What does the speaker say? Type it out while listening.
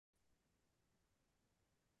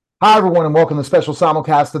Hi, everyone, and welcome to the special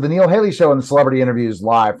simulcast of the Neil Haley Show and the celebrity interviews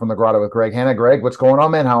live from the Grotto with Greg Hanna. Greg, what's going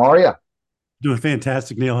on, man? How are you? Doing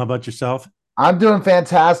fantastic, Neil. How about yourself? I'm doing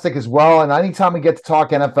fantastic as well. And anytime we get to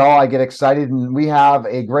talk NFL, I get excited. And we have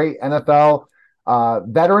a great NFL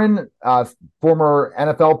veteran, former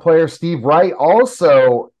NFL player, Steve Wright,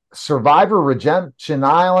 also Survivor Redemption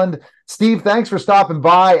Island. Steve, thanks for stopping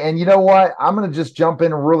by. And you know what? I'm going to just jump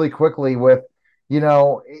in really quickly with,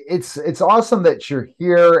 it's awesome that you're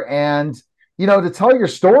here and to tell your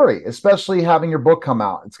story, especially having your book come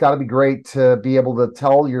out. It's got to be great to be able to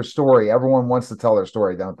tell your story. Everyone wants to tell their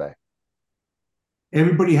story, don't they?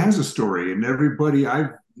 Everybody has a story, and everybody I've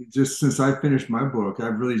just since I finished my book,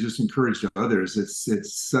 I've really just encouraged others. It's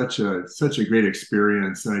such a great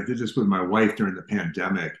experience, and I did this with my wife during the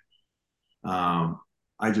pandemic. um,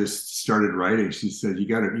 I just started writing. She said, "You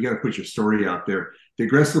got to put your story out there." The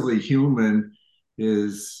aggressively human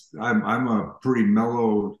is I'm a pretty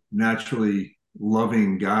mellow, naturally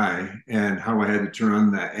loving guy, and how I had to turn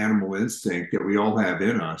on that animal instinct that we all have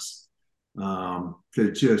in us,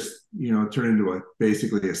 to just turn into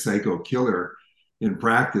basically a psycho killer in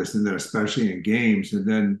practice, and then especially in games, and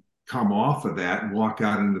then come off of that and walk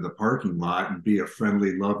out into the parking lot and be a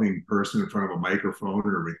friendly, loving person in front of a microphone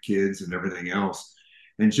or with kids and everything else.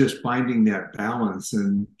 And just finding that balance.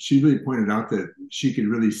 And she really pointed out that she could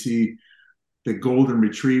really see the golden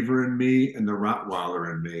retriever in me and the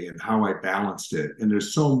Rottweiler in me and how I balanced it. And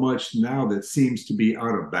there's so much now that seems to be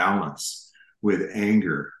out of balance with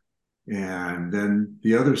anger. And then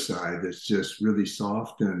the other side that's just really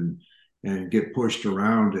soft and get pushed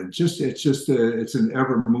around, and it's an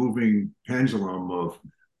ever moving pendulum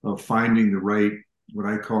of finding the right, what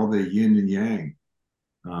I call the yin and yang,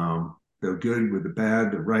 the good with the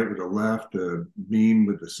bad, the right with the left, the mean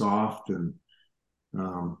with the soft. And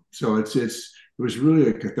so it was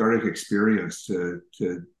really a cathartic experience to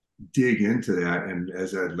dig into that. And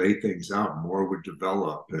as I laid things out, more would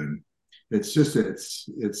develop. And it's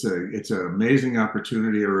an amazing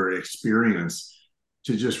opportunity or experience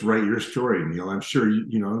to just write your story, Neil. I'm sure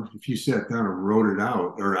if you sat down and wrote it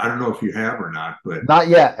out, or I don't know if you have or not, but Not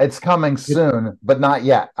yet. It's coming it, soon, but not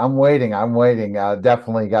yet. I'm waiting. I'm waiting.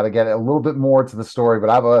 Definitely got to get a little bit more to the story, but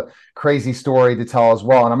I have a crazy story to tell as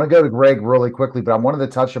well. And I'm going to go to Greg really quickly, but I wanted to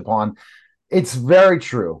touch upon it's very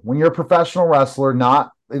true. When you're a professional wrestler,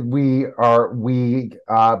 not we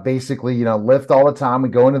basically, lift all the time. We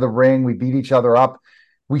go into the ring, we beat each other up.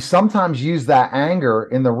 We sometimes use that anger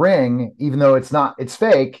in the ring, even though it's not, it's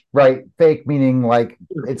fake, right? Fake meaning like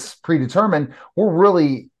it's predetermined. We're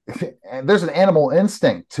really there's an animal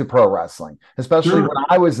instinct to pro wrestling, especially when sure.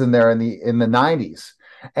 I was in there in the 90s.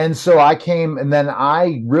 And so I came and then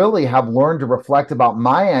I really have learned to reflect about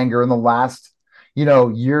my anger in the last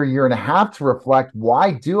year and a half to reflect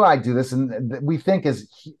why do I do this? And we think as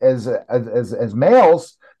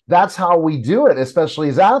males, that's how we do it, especially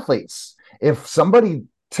as athletes. If somebody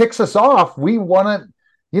ticks us off, we want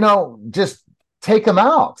to, just take them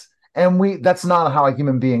out. And that's not how a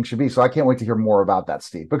human being should be. So I can't wait to hear more about that,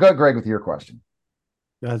 Steve. But go, Greg, with your question.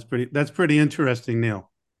 That's pretty interesting, Neil.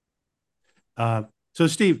 So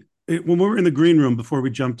Steve, when we were in the green room before we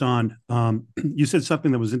jumped on, you said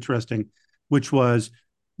something that was interesting, which was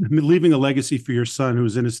leaving a legacy for your son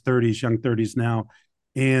who's in his 30s, young 30s now,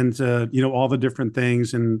 and all the different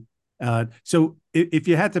things. And so if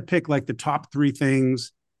you had to pick like the top three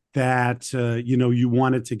things that you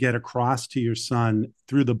wanted to get across to your son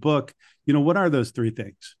through the book, what are those three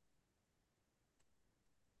things?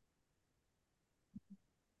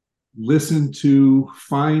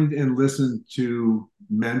 Find and listen to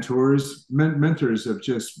mentors. Mentors have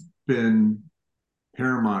just been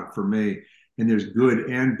paramount for me. And there's good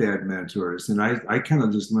and bad mentors. And I kind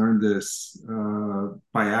of just learned this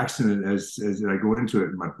by accident as I go into it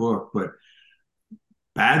in my book. But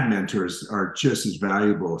bad mentors are just as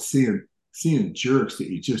valuable. Seeing jerks that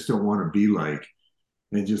you just don't want to be like,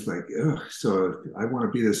 and just like, ugh, so I want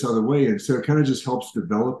to be this other way. And so it kind of just helps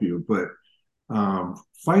develop you. But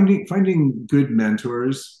finding good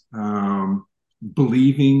mentors,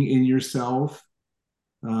 believing in yourself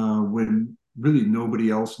when really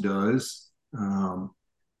nobody else does,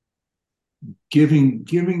 giving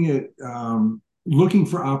it, looking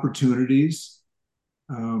for opportunities,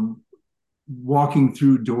 walking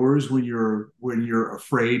through doors when you're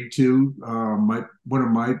afraid to. One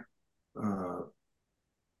of my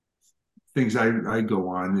things I go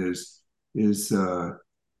on is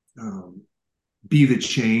um, be the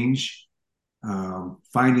change,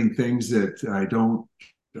 finding things that I don't,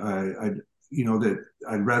 I that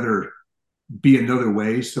I'd rather be another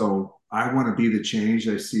way. So I want to be the change.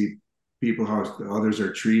 I see people how others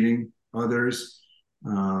are treating others,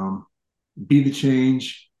 be the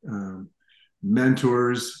change,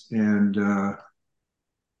 mentors, and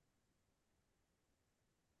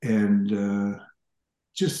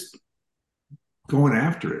just going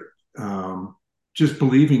after it. Just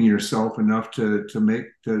believing yourself enough to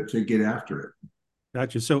get after it.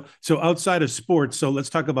 Gotcha. So outside of sports, so let's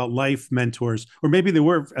talk about life mentors, or maybe they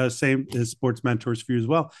were same as sports mentors for you as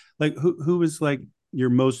well. Like who was like your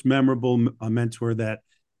most memorable mentor that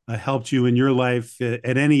helped you in your life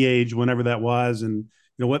at any age, whenever that was, and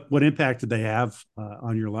what impact did they have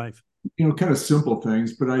on your life? Kind of simple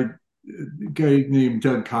things, but a guy named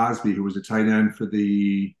Doug Cosby, who was a tight end for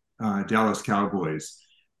the Dallas Cowboys.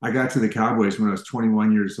 I got to the Cowboys when I was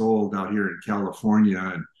 21 years old out here in California,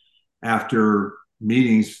 and after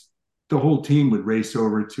meetings, the whole team would race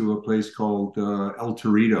over to a place called El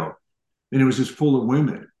Torito, and it was just full of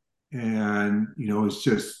women. And it's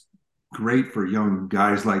just great for young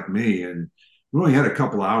guys like me. And we only had a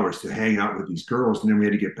couple hours to hang out with these girls, and then we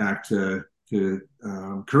had to get back to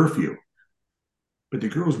curfew. But the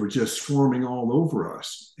girls were just swarming all over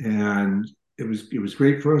us, and it was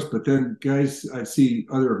great for us. But then guys, I see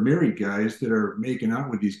other married guys that are making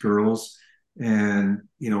out with these girls, and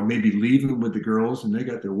maybe leaving with the girls, and they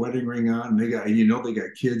got their wedding ring on, and they got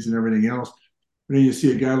kids and everything else. But then you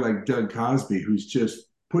see a guy like Doug Cosby who's just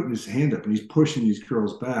putting his hand up and he's pushing these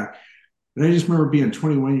girls back. And I just remember being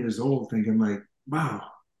 21 years old thinking like, wow,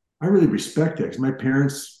 I really respect that, because my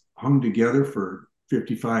parents hung together for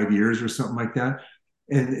 55 years or something like that,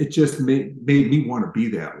 and it just made me want to be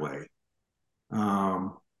that way.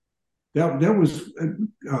 That was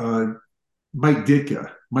Mike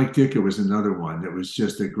Ditka. Mike Ditka was another one that was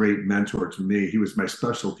just a great mentor to me. He was my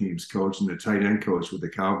special teams coach and the tight end coach with the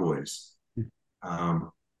Cowboys.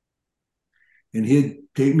 And he'd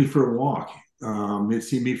take me for a walk. He'd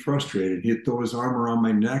see me frustrated. He'd throw his arm around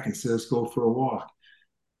my neck and say, let's go for a walk.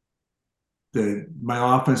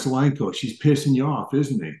 My offensive line coach, he's pissing you off,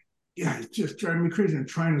 isn't he? Yeah, he's just driving me crazy. I'm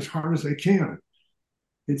trying as hard as I can.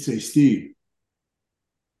 He'd say, Steve,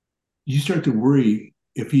 you start to worry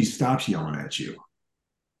if he stops yelling at you.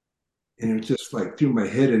 And it just like threw my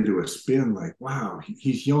head into a spin, like, wow,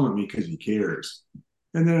 he's yelling at me because he cares.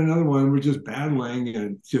 And then another one, we're just battling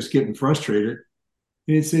and just getting frustrated.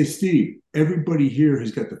 And he'd say, Steve, everybody here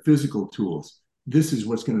has got the physical tools. This is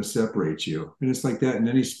what's going to separate you. And it's like that in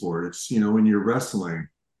any sport. It's, when you're wrestling,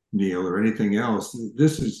 Neil, or anything else,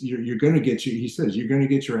 you're going to get he says, you're going to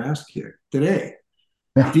get your ass kicked today.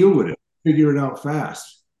 Yeah. Deal with it. Figure it out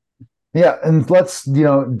fast. Yeah. And let's,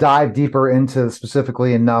 dive deeper into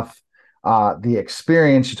specifically enough the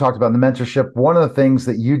experience you talked about in the mentorship. One of the things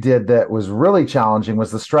that you did that was really challenging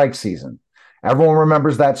was the strike season. Everyone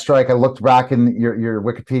remembers that strike. I looked back in your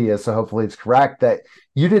Wikipedia, so hopefully it's correct, that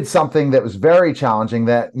you did something that was very challenging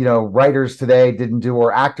that, writers today didn't do,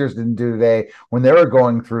 or actors didn't do today when they were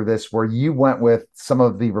going through this, where you went with some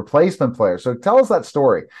of the replacement players. So tell us that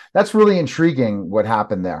story. That's really intriguing what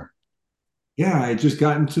happened there. Yeah, I just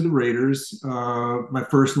got into the Raiders. My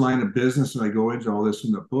first line of business, and I go into all this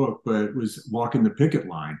in the book, but it was walking the picket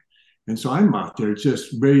line. And so I'm out there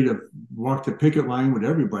just ready to walk the picket line with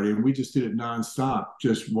everybody. And we just did it nonstop,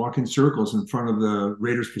 just walking circles in front of the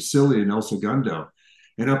Raiders facility in El Segundo.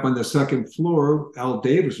 And up on the second floor, Al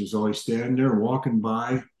Davis was always standing there walking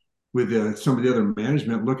by with some of the other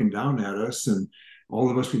management looking down at us. And all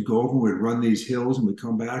of us would go over, we'd run these hills, and we'd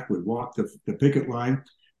come back, we'd walk the picket line.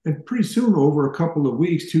 And pretty soon, over a couple of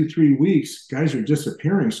weeks, 2-3 weeks, guys are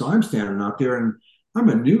disappearing. So I'm standing out there, and I'm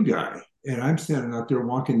a new guy. And I'm standing out there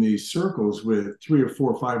walking these circles with 3 or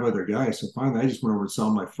 4 or 5 other guys. So finally, I just went over and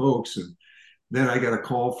saw my folks. And then I got a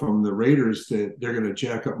call from the Raiders that they're going to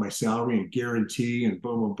jack up my salary and guarantee, and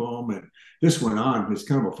boom, boom, boom. And this went on. It's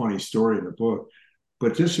kind of a funny story in the book.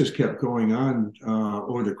 But this just kept going on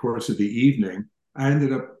over the course of the evening. I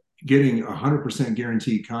ended up getting 100%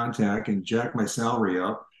 guaranteed contact and jacked my salary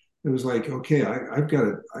up. It was like, okay, I've got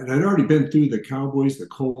it. I'd already been through the Cowboys, the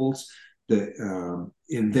Colts, the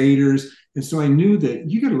Invaders. And so I knew that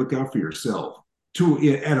you got to look out for yourself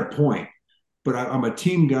at a point. But I'm a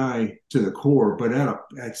team guy to the core. But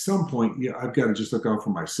at some point, I've got to just look out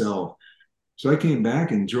for myself. So I came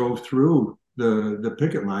back and drove through the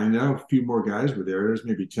picket line. Now a few more guys were there. There's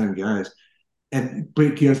maybe 10 guys. And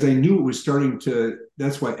because I knew it was starting to,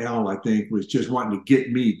 that's why Al, I think, was just wanting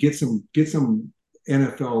to get some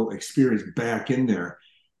NFL experience back in there.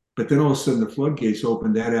 But then all of a sudden the floodgates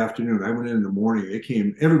opened that afternoon. I went in the morning.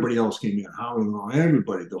 Everybody else came in. Hough,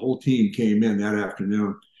 everybody, the whole team came in that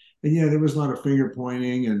afternoon. And yeah, there was a lot of finger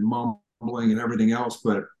pointing and mumbling and everything else.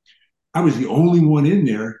 But I was the only one in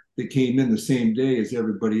there that came in the same day as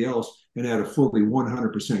everybody else. and had a fully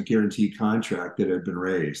 100% guaranteed contract that had been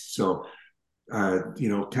raised. So,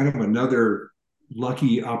 kind of another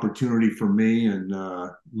lucky opportunity for me, and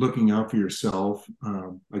looking out for yourself.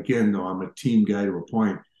 Again, though, I'm a team guy to a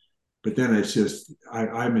point, but then it's just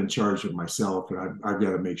I'm in charge of myself, and I've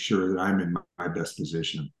got to make sure that I'm in my best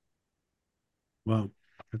position. Wow,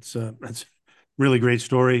 that's a really great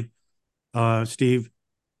story, Steve.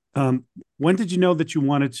 When did you know that you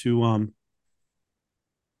wanted to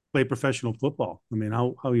play professional football? I mean,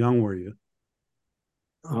 how young were you?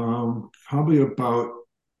 Probably about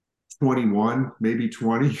 21, maybe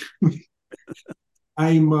 20.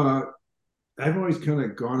 I'm I've always kind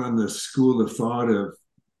of gone on the school of thought of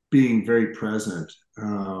being very present,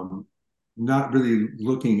 not really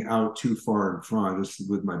looking out too far in front. This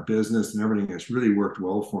with my business and everything that's really worked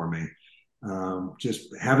well for me.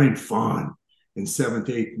 Just having fun in seventh,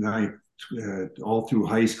 eighth, ninth, all through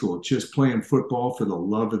high school, just playing football for the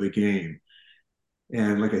love of the game.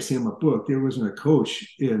 And like I say in my book, there wasn't a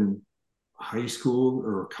coach in high school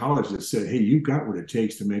or college that said, "Hey, you got what it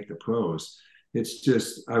takes to make the pros." It's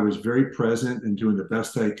just I was very present and doing the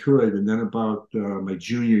best I could. And then about my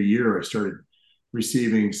junior year, I started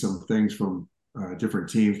receiving some things from different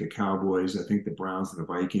teams, the Cowboys, I think the Browns and the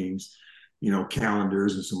Vikings,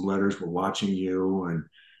 calendars and some letters were watching you. And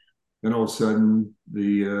then all of a sudden,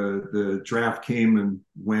 the draft came and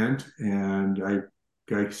went, and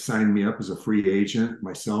guy signed me up as a free agent.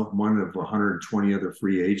 Myself, one of 120 other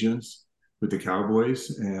free agents with the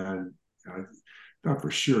Cowboys, and I thought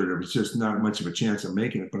for sure there was just not much of a chance of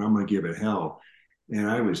making it, but I'm going to give it hell. And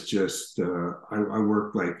I was just I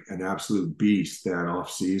worked like an absolute beast that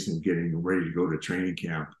off season, getting ready to go to training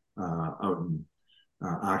camp out in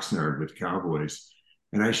Oxnard with the Cowboys.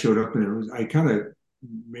 And I showed up, and I kind of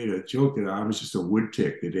made a joke that I was just a wood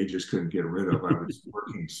tick that they just couldn't get rid of. I was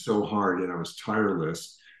working so hard, and I was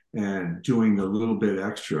tireless and doing a little bit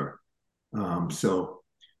extra. So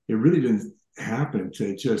it really didn't happen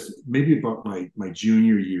to just maybe about my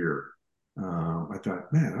junior year. I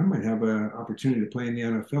thought, man, I might have an opportunity to play in the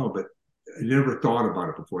NFL, but I never thought about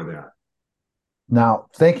it before that. Now,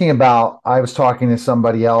 thinking about, I was talking to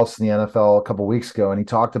somebody else in the NFL a couple of weeks ago, and he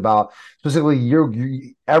talked about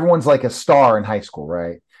specifically everyone's like a star in high school,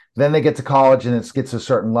 right? Then they get to college and it gets to a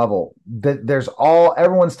certain level.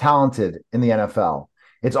 Everyone's talented in the NFL.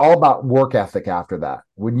 It's all about work ethic after that.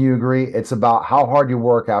 Wouldn't you agree? It's about how hard you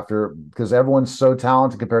work after, because everyone's so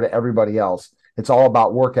talented compared to everybody else. It's all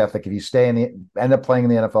about work ethic if you end up playing in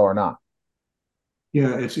the NFL or not.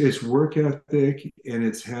 Yeah, it's work ethic, and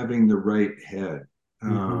it's having the right head.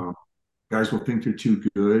 Mm-hmm. Guys will think they're too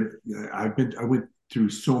good. I went through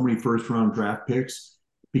so many first round draft picks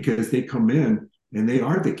because they come in and they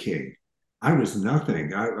are the king. I was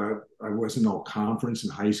nothing. I wasn't all conference in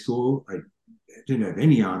high school. I didn't have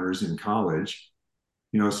any honors in college.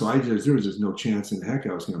 So there was just no chance in heck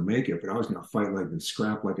I was going to make it, but I was going to fight like and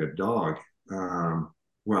scrap like a dog.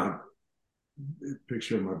 Well,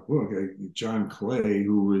 picture in my book, John Clay,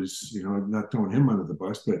 who was, not throwing him under the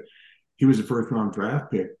bus, but he was a first round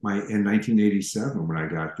draft pick in 1987 when I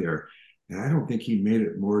got there. And I don't think he made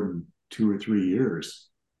it more than 2 or 3 years.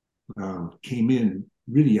 Came in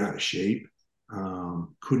really out of shape,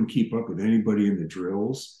 couldn't keep up with anybody in the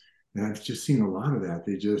drills. And I've just seen a lot of that.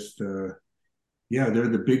 They just, they're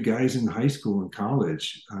the big guys in high school and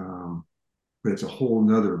college. But it's a whole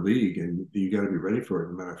nother league, and you got to be ready for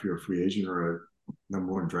it, no matter if you're a free agent or a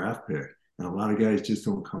number one draft pick. And a lot of guys just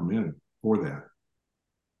don't come in for that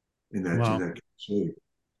in that shape,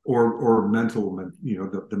 or mental,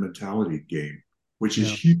 the mentality game, which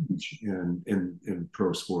is huge in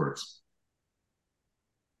pro sports.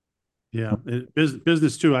 Yeah,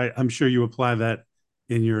 business too. I'm sure you apply that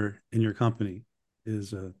in your company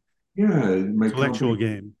is a my intellectual company,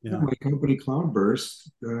 game. Yeah, my company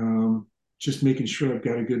Cloudburst. Just making sure I've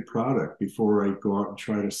got a good product before I go out and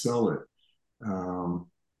try to sell it.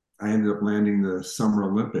 I ended up landing the Summer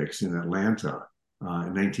Olympics in Atlanta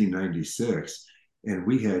in 1996, and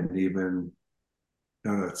we hadn't even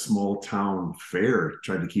done a small town fair,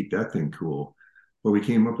 tried to keep that thing cool. But we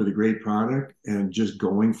came up with a great product, and just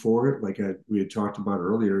going for it, like we had talked about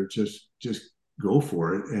earlier, just go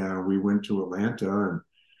for it. And we went to Atlanta, and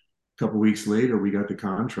couple of weeks later, we got the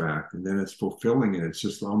contract, and then it's fulfilling it. It's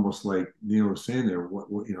just almost like Neil was saying there.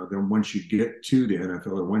 Then once you get to the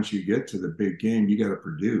NFL, or once you get to the big game, you got to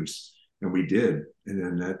produce, and we did. And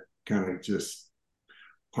then that kind of just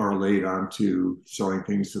parlayed onto selling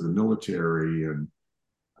things to the military and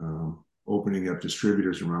opening up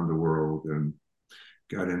distributors around the world, and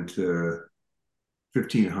got into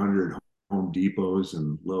 1,500 Home Depots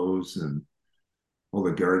and Lowe's and all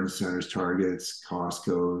the garden centers, Targets,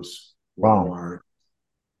 Costco's, Wow. or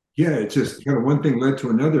yeah, it's just kind of one thing led to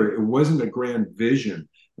another. It wasn't a grand vision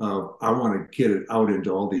of I want to get it out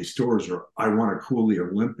into all these stores, or I want to cool the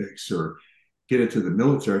Olympics, or get it to the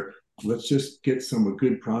military. Let's just get some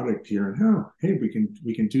good product here, and oh, hey,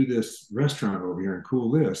 we can do this restaurant over here and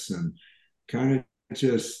cool this, and kind of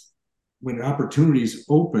just when opportunities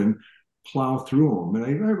open, plow through them. And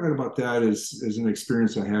I read about that as an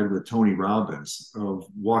experience I had with Tony Robbins of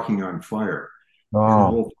walking on fire. And the Oh,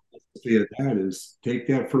 whole philosophy of that is take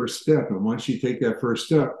that first step. And once you take that first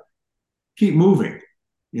step, keep moving.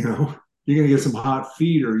 You know, you're gonna get some hot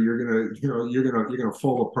feet, or you're gonna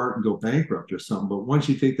fall apart and go bankrupt or something. But once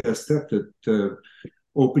you take that step to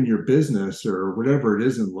open your business or whatever it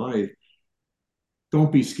is in life,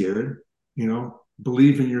 don't be scared. You know,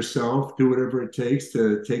 believe in yourself, do whatever it takes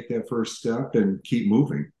to take that first step and keep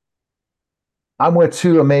moving. I'm with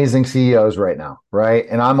two amazing CEOs right now, right?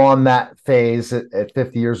 And I'm on that phase at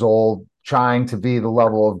 50 years old, trying to be the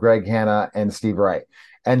level of Greg Hanna and Steve Wright,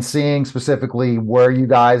 and seeing specifically where you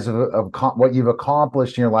guys what you've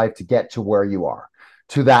accomplished in your life to get to where you are,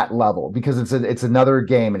 to that level, because it's another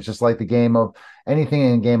game. It's just like the game of anything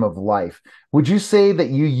in a game of life. Would you say that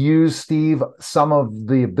you use, Steve, some of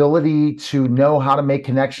the ability to know how to make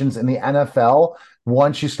connections in the NFL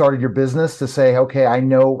once you started your business, to say, okay, I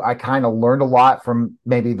know I kind of learned a lot from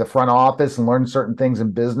maybe the front office and learned certain things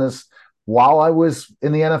in business while I was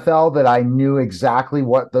in the NFL, that I knew exactly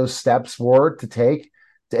what those steps were to take?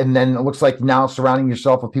 And then it looks like now surrounding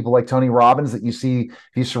yourself with people like Tony Robbins, that you see,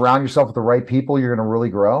 if you surround yourself with the right people, you're going to really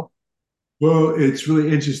grow. Well, it's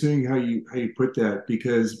really interesting how you put that,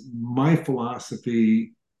 because my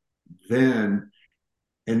philosophy then,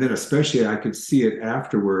 and then especially I could see it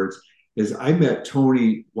afterwards, is I met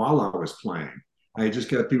Tony while I was playing. I just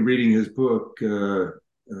got through reading his book,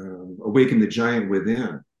 Awaken the Giant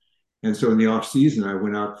Within. And so in the off season, I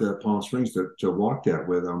went out to Palm Springs to walk that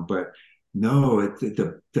with him. But no,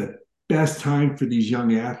 the best time for these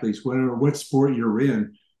young athletes, whatever what sport you're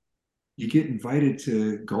in, you get invited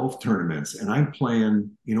to golf tournaments, and I'm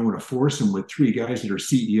playing, in a foursome with three guys that are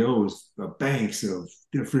CEOs of banks of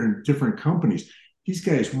different companies. These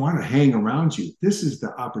guys want to hang around you. This is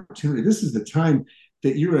the opportunity. This is the time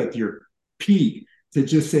that you're at your peak to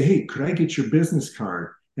just say, "Hey, could I get your business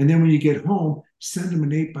card?" And then when you get home, send them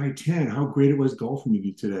an 8x10. How great it was golfing with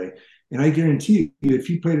you today. And I guarantee you, if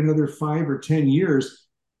you played another 5 or 10 years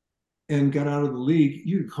and got out of the league,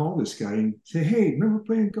 you could call this guy and say, "Hey, remember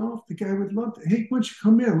playing golf? The guy would love to. Hey, why don't you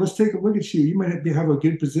come in? Let's take a look at you. You might have a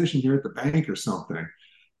good position here at the bank or something."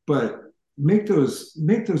 But make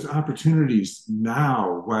those opportunities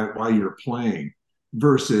now while you're playing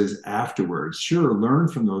versus afterwards. Sure, learn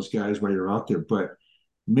from those guys while you're out there, but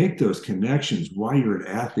make those connections while you're an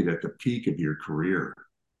athlete at the peak of your career.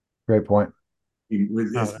 Great point.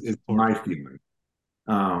 Oh, It's my feeling.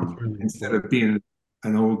 really Instead important. of being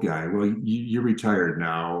an old guy. Well, you're retired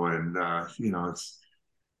now, and it's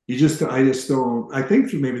I just don't. I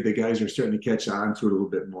think maybe the guys are starting to catch on to it a little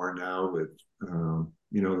bit more now with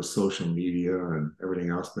the social media and everything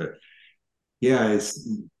else. But yeah, it's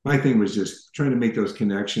my thing was just trying to make those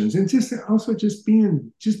connections, and just also just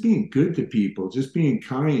being good to people, just being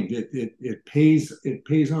kind. It pays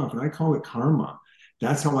off, and I call it karma.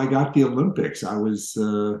 That's how I got the Olympics. I was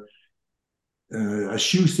a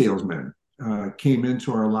shoe salesman, came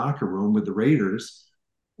into our locker room with the Raiders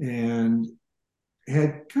and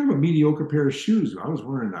had kind of a mediocre pair of shoes. I was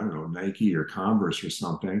wearing, I don't know, Nike or Converse or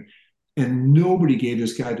something. And nobody gave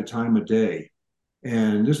this guy the time of day.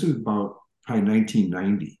 And this was about probably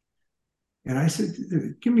 1990. And I said,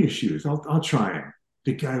 "Give me your shoes. I'll try them."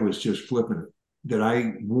 The guy was just flipping it that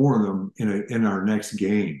I wore them in our next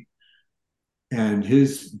game. And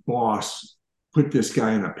his boss put this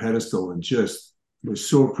guy on a pedestal and just was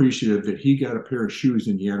so appreciative that he got a pair of shoes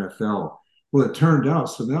in the NFL. Well, it turned out,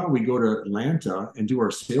 so now we go to Atlanta and do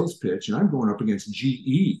our sales pitch, and I'm going up against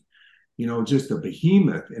GE, just a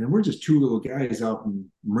behemoth. And we're just two little guys out in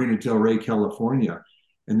Marina Del Rey, California.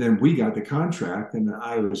 And then we got the contract, and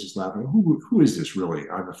I was just laughing. Who is this really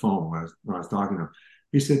on the phone when I was talking to him?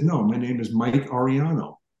 He said, "No, my name is Mike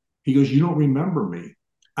Ariano." He goes, "You don't remember me.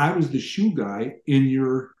 I was the shoe guy in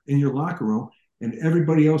your locker room, and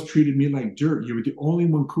everybody else treated me like dirt. You were the only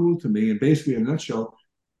one cool to me." And basically, in a nutshell,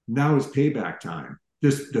 now is payback time.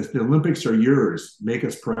 The Olympics are yours. Make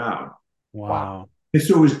us proud. Wow. Wow. And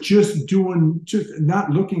so it was just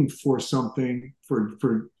not looking for something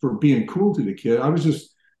for being cool to the kid. I was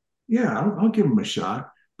just, yeah, I'll give him a shot.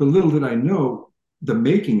 But little did I know the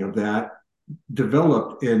making of that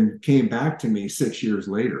developed and came back to me 6 years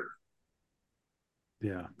later.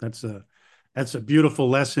 Yeah, that's a beautiful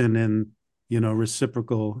lesson in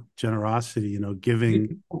reciprocal generosity,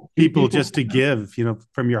 giving People, just to give,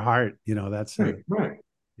 from your heart, that's right.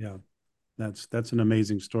 Yeah, that's an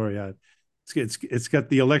amazing story. It's got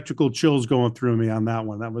the electrical chills going through me on that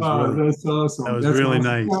one. That's awesome. That was That's really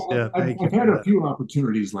awesome. nice. Yeah, thank you I've had for a that. few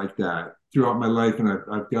opportunities like that throughout my life, and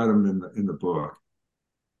I've got them in the book.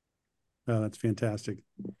 Oh, that's fantastic.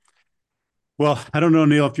 Well, I don't know,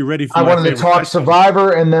 Neil, if you're ready for I my wanted to favorite talk question.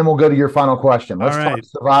 Survivor, and then we'll go to your final question. Let's All talk right.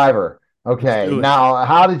 Survivor. Let's Okay. do it. Now,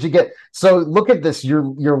 how did you get? So, look at this.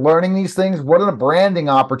 You're learning these things. What a branding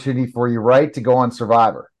opportunity for you, right? To go on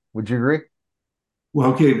Survivor. Would you agree?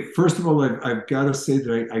 Well, okay. First of all, I've got to say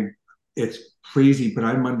that it's crazy, but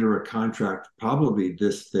I'm under a contract probably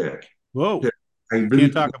this thick. Whoa. That I really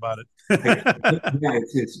Can't talk about yeah,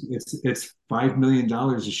 it. it's $5 million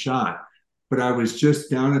a shot. But I was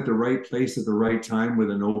just down at the right place at the right time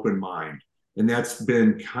with an open mind, and that's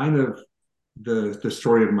been kind of the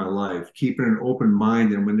story of my life. Keeping an open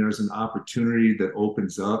mind, and when there's an opportunity that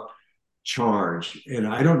opens up, charge. And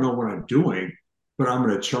I don't know what I'm doing, but I'm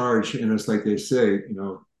going to charge. And it's like they say,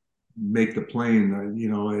 make the plane,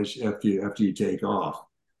 after you take off.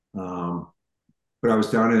 But I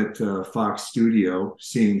was down at Fox Studio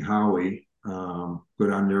seeing Howie, go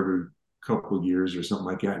down there every couple of years or something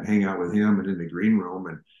like that and hang out with him and in the green room,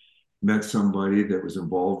 and met somebody that was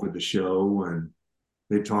involved with the show, and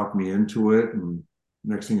they talked me into it. And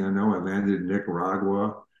next thing I know, I landed in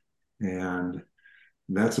Nicaragua, and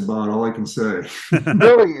that's about all I can say.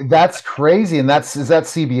 Really, that's crazy. And is that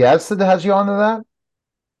CBS that has you onto that?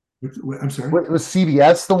 I'm sorry. Was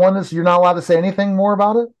CBS the one that you're not allowed to say anything more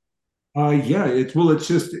about it? Yeah, it's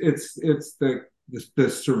the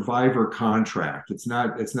Survivor contract. It's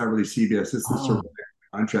not really CBS. It's the Survivor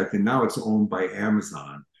contract, and now it's owned by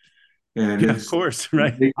Amazon. And Yeah, of course,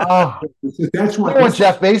 right? That's You why don't want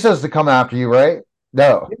Jeff Bezos to come after you, right?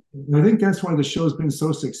 No. I think that's why the show's been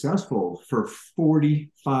so successful for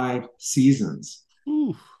 45 seasons.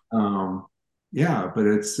 Yeah, but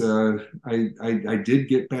it's I did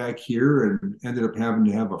get back here and ended up having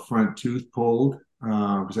to have a front tooth pulled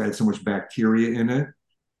because I had so much bacteria in it.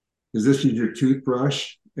 Because this is your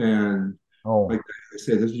toothbrush, and like I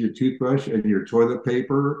said, this is your toothbrush and your toilet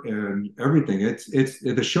paper and everything.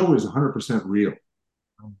 The show is 100% real.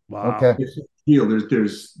 Wow. Okay. It's real.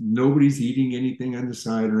 There's nobody's eating anything on the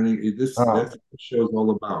side or anything. That's what the show's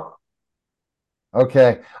all about.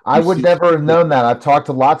 Okay. I would never have known that. I've talked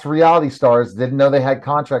to lots of reality stars, didn't know they had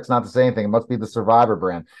contracts not to say anything. It must be the Survivor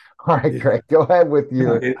brand. All right, Greg, go ahead with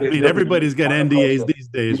your. Everybody's got NDAs these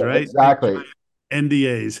days, right? Exactly.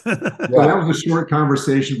 NDAs. Well, that was a short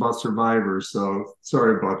conversation about Survivor, so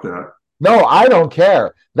sorry about that. No, I don't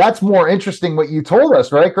care. That's more interesting what you told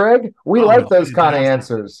us, right, Greg? We like those kind of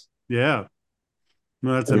answers. Yeah.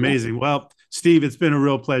 No, that's amazing. Well, Steve, it's been a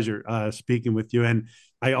real pleasure speaking with you. And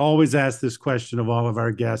I always ask this question of all of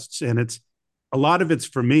our guests, and a lot of it's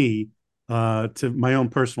for me to my own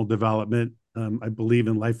personal development. I believe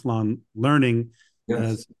in lifelong learning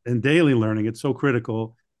and daily learning. It's so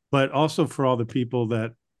critical, but also for all the people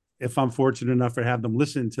that, if I'm fortunate enough to have them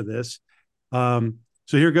listen to this.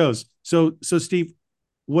 So here goes. So Steve,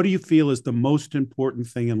 what do you feel is the most important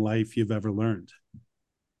thing in life you've ever learned?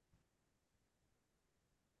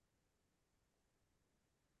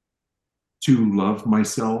 To love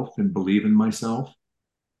myself and believe in myself.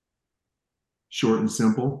 Short and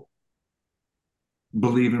simple.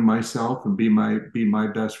 Believe in myself and be my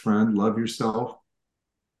best friend. Love yourself.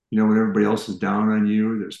 When everybody else is down on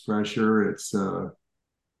you, there's pressure.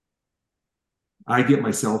 I get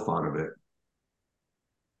myself out of it.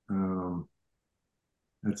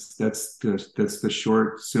 That's the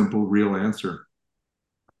short, simple, real answer.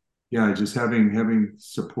 Yeah, just having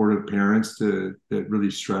supportive parents that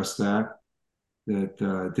really stress that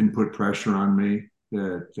didn't put pressure on me,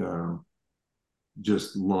 that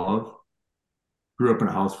just love. Grew up in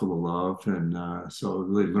a house full of love, and so I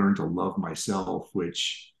really learned to love myself,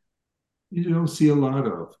 which you don't see a lot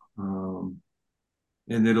of,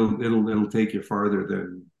 and it'll take you farther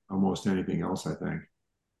than almost anything else, I think.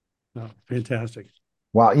 Oh, fantastic.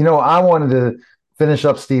 Wow. I wanted to finish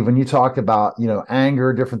up, Steve, when you talked about,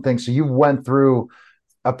 anger, different things. So you went through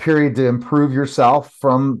a period to improve yourself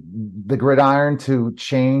from the gridiron to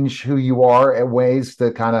change who you are at ways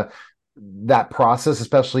to kind of that process,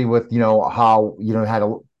 especially with, how, had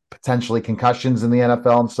potentially concussions in the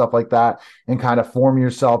NFL and stuff like that, and kind of form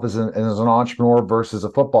yourself as an entrepreneur versus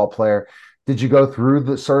a football player. Did you go through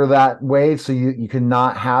the sort of that way so you could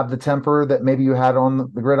not have the temper that maybe you had on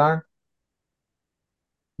the gridiron?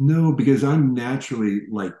 No, because I'm naturally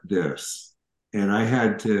like this, and I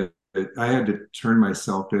had to turn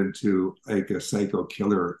myself into like a psycho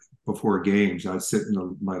killer before games, I'd sit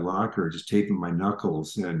in my locker just taping my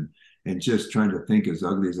knuckles and just trying to think as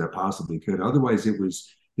ugly as I possibly could. Otherwise,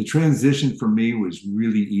 the transition for me was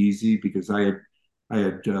really easy because I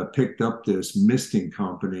had picked up this misting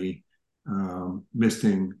company,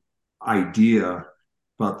 misting idea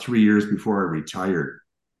about 3 years before I retired.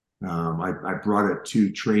 I brought it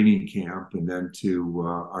to training camp and then to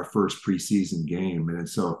our first preseason game. And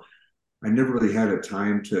so I never really had a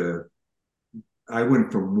time I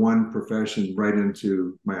went from one profession right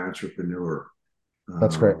into my entrepreneur.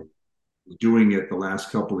 That's great. Doing it the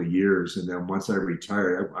last couple of years. And then once I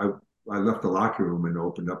retired, I left the locker room and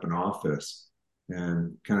opened up an office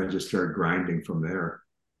and kind of just started grinding from there.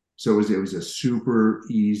 So it was a super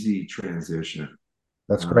easy transition.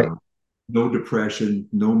 That's great. No depression,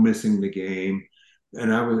 no missing the game.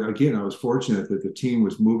 And I was fortunate that the team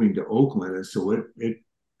was moving to Oakland. And so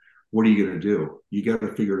what are you going to do? You got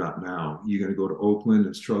to figure it out now. You're going to go to Oakland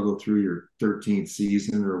and struggle through your 13th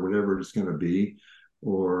season or whatever it's going to be,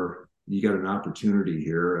 or you got an opportunity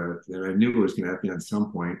here. And I knew it was going to happen at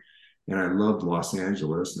some point. And I loved Los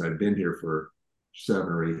Angeles, and I'd been here for 7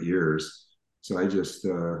 or 8 years. So I just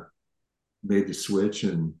made the switch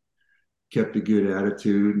and kept a good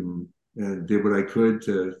attitude and did what I could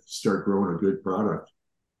to start growing a good product.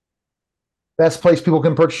 Best place people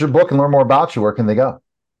can purchase your book and learn more about you. Where can they go?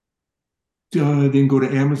 They can go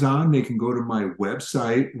to Amazon. They can go to my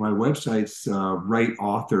website. My website's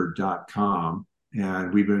wrightauthor.com. And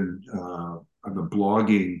I've been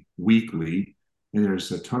blogging weekly. And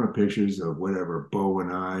there's a ton of pictures of whatever, Bo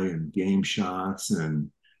and I, and game shots.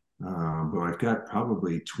 And but I've got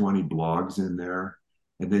probably 20 blogs in there.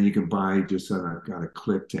 And then you can buy just on a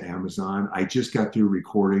click to Amazon. I just got through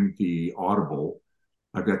recording the Audible.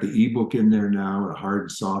 I've got the ebook in there now, a hard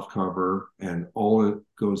and soft cover, and all it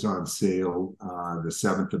goes on sale the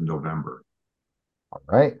 7th of November. All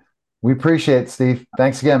right. We appreciate it, Steve.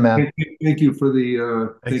 Thanks again, man. Thank you for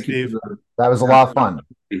the Thanks, Steve. That was a lot of fun.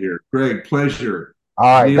 Here, Greg, pleasure.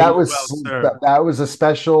 All right, Neil, that was a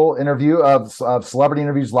special interview of Celebrity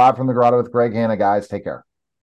Interviews live from the Grotto with Greg Hanna. Guys, take care.